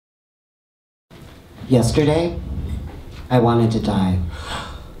Yesterday, I wanted to die.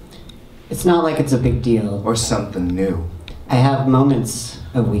 It's not like it's a big deal. Or something new. I have moments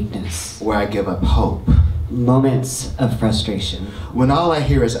of weakness. Where I give up hope. Moments of frustration. When all I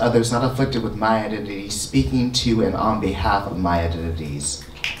hear is others not afflicted with my identity speaking to and on behalf of my identities.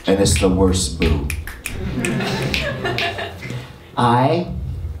 And it's the worst, boo. I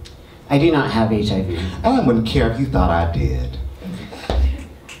do not have HIV. I wouldn't care if you thought I did.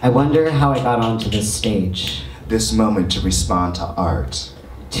 I wonder how I got onto this stage. This moment to respond to art.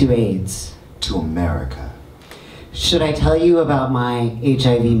 To AIDS. To America. Should I tell you about my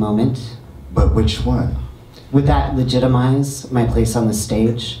HIV moment? But which one? Would that legitimize my place on the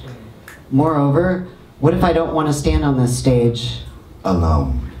stage? Moreover, what if I don't want to stand on this stage?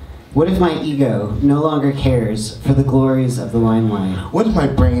 Alone. What if my ego no longer cares for the glories of the limelight? What if my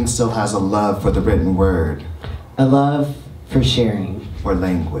brain still has a love for the written word? A love for sharing. For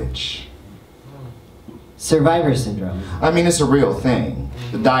language. Survivor syndrome. I mean, it's a real thing.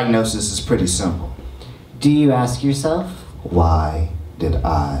 The diagnosis is pretty simple. Do you ask yourself? Why did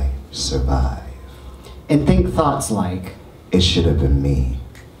I survive? And think thoughts like, it should have been me.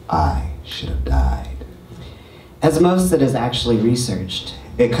 I should have died. As most that is actually researched.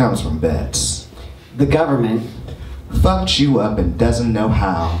 It comes from vets. The government fucked you up and doesn't know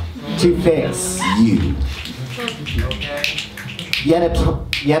how to fix you. Yet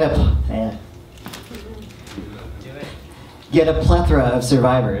a plethora of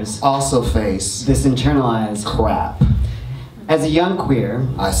survivors also face this internalized crap. As a young queer,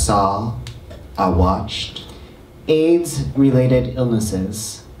 I watched AIDS-related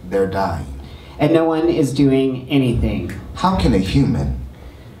illnesses. They're dying. And no one is doing anything. How can a human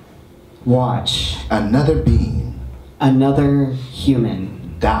watch another being, another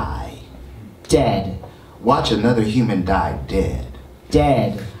human die? Dead. Watch another human die dead.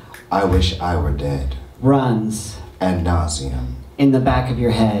 Dead. I wish I were dead. Runs. Ad nauseum. In the back of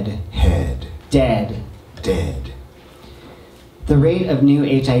your head. Head. Dead. Dead. The rate of new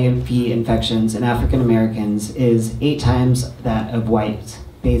HIV infections in African Americans is 8 times that of whites,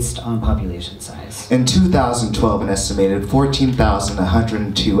 based on population size. In 2012, an estimated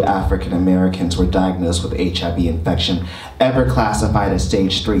 14,102 African Americans were diagnosed with HIV infection, ever classified as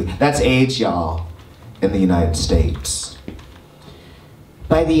stage 3. That's AIDS, y'all, in the United States.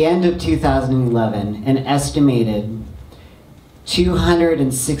 By the end of 2011, an estimated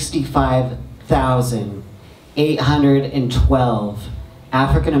 265,812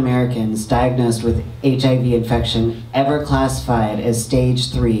 African Americans diagnosed with HIV infection ever classified as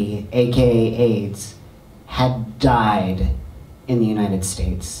stage 3, aka AIDS, had died in the United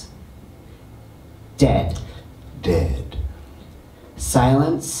States. Dead. Dead.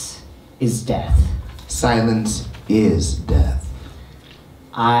 Silence is death. Silence is death.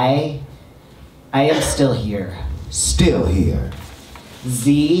 I am still here. Still here.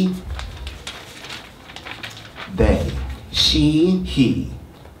 Z. They. She. He.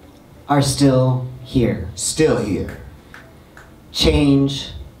 Are still here. Still here.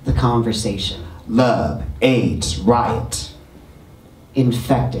 Change the conversation. Love. AIDS. Riot.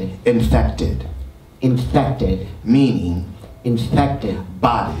 Infected. Infected. Infected. Meaning. Infected.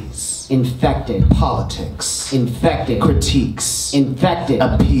 Bodies. Infected. Politics. Infected. Critiques. Infected.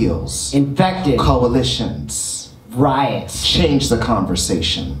 Appeals. Infected. Coalitions. Riots. Change the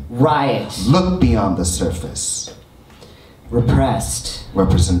conversation. Riot. Look beyond the surface. Repressed.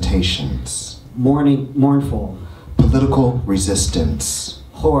 Representations. Mournful. Political resistance.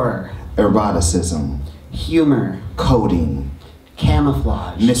 Horror. Eroticism. Humor. Coding.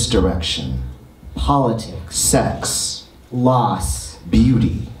 Camouflage. Misdirection. Politics. Sex. Loss.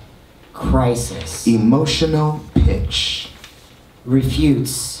 Beauty. Crisis. Emotional pitch.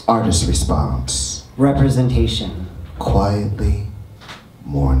 Refutes. Artist response. Representation. Quietly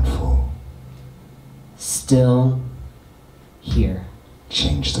mournful. Still here.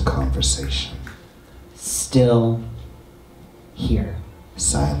 Change the conversation. Still here.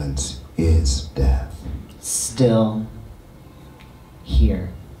 Silence is death. Still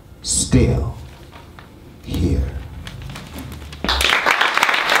here. Still